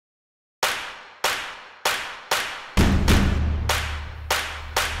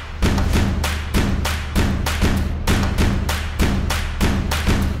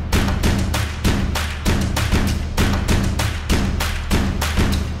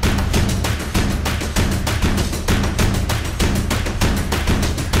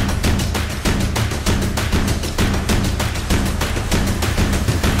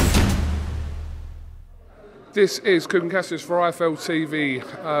This is KUGAN CASSIUS for IFL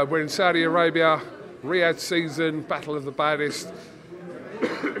TV. We're in Saudi Arabia, Riyadh season, battle of the baddest.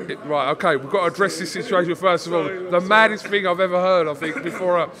 Right, okay, we've got to address this situation first of all. The maddest thing I've ever heard, I think,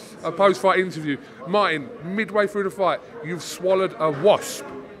 before a post-fight interview. Martin, midway through the fight, you've swallowed a wasp.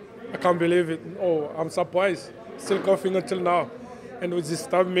 I can't believe it. Oh, I'm surprised. Still coughing until now. And with this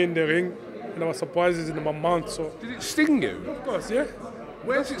stabbed me in the ring, and I was surprised it's in my mouth. So. Did it sting you? Of course, yeah.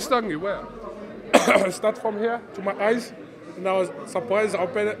 Where's it stung you? Where? Start from here to my eyes, and I was surprised. I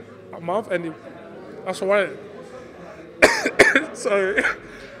opened my mouth, and that's why. Sorry.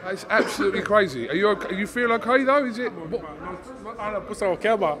 It's absolutely crazy. Are you feel okay though? Is it? Not 100%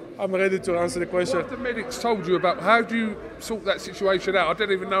 okay, but I'm ready to answer the question. What have the medics told you about how do you sort that situation out? I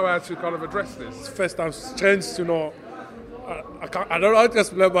don't even know how to kind of address this. It's first time strange, you know. I don't know how to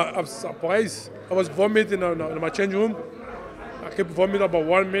explain, but I'm surprised. I was vomiting in my change room. I kept vomiting about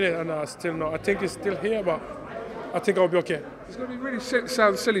 1 minute, and I still know. I think it's still here, but I think I'll be okay. It's going to be really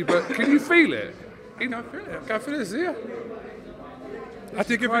sound silly, but can you feel it? I can feel it. I can feel it's here. I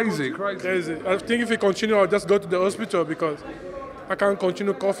think crazy. I think if we continue, I'll just go to the hospital because I can't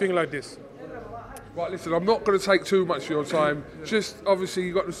continue coughing like this. Right, listen, I'm not going to take too much of your time. Just obviously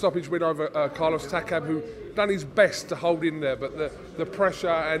you got the stoppage win over Carlos Takam, who done his best to hold in there, but the pressure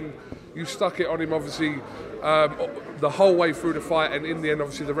and you stuck it on him obviously the whole way through the fight, and in the end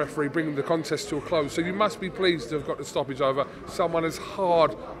obviously the referee bringing the contest to a close. So you must be pleased to have got the stoppage over someone as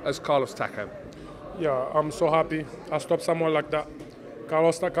hard as Carlos Takam. Yeah, I'm so happy I stopped someone like that.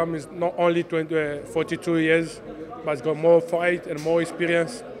 Carlos Takam is not only 42 years, but he's got more fight and more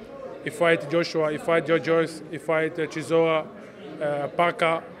experience. He fight Joshua, he fight George Joyce, he fight Chisora,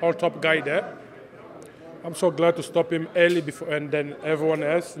 Parker, all top guy there. I'm so glad to stop him early before, and then everyone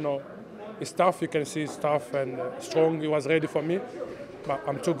else, you know, he's tough, you can see he's tough and strong. He was ready for me, but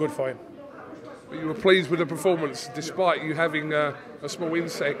I'm too good for him. But you were pleased with the performance, despite you having a small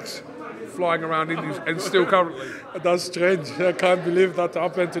insect flying around in you, and still currently. That's strange. I can't believe that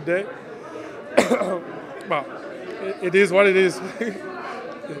happened today. But it is what it is.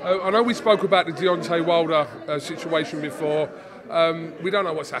 I know we spoke about the Deontay Wilder situation before. We don't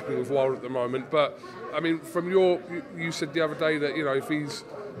know what's happening with Wilder at the moment, but I mean, from you said the other day that, you know, if he's,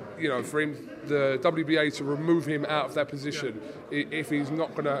 you know, for him, the WBA to remove him out of that position, if he's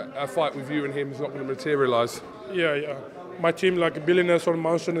not going to fight with you and him, he's not going to materialise. Yeah. My team, like Billy Nelson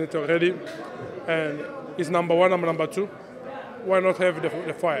mentioned it already, and he's number one, I'm number two. Why not have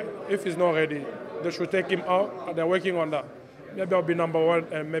the fight? If he's not ready, they should take him out, and they're working on that. Maybe I'll be number one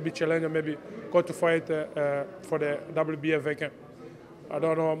and maybe challenge and maybe go to fight for the WBA vacant. I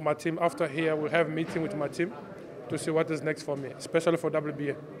don't know, my team, after here, we'll have a meeting with my team to see what is next for me, especially for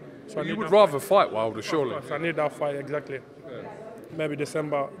WBA. So you would rather fight Wilder, surely? I need that fight, exactly. Yeah. Maybe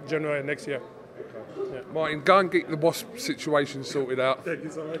December, January next year. Okay. Yeah. Martin, go and get the Wasp situation sorted out. Thank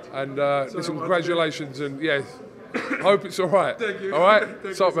you so much. And listen, congratulations, and yeah, hope it's all right. Thank you. All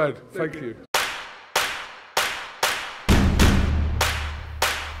right? Top man, thank you.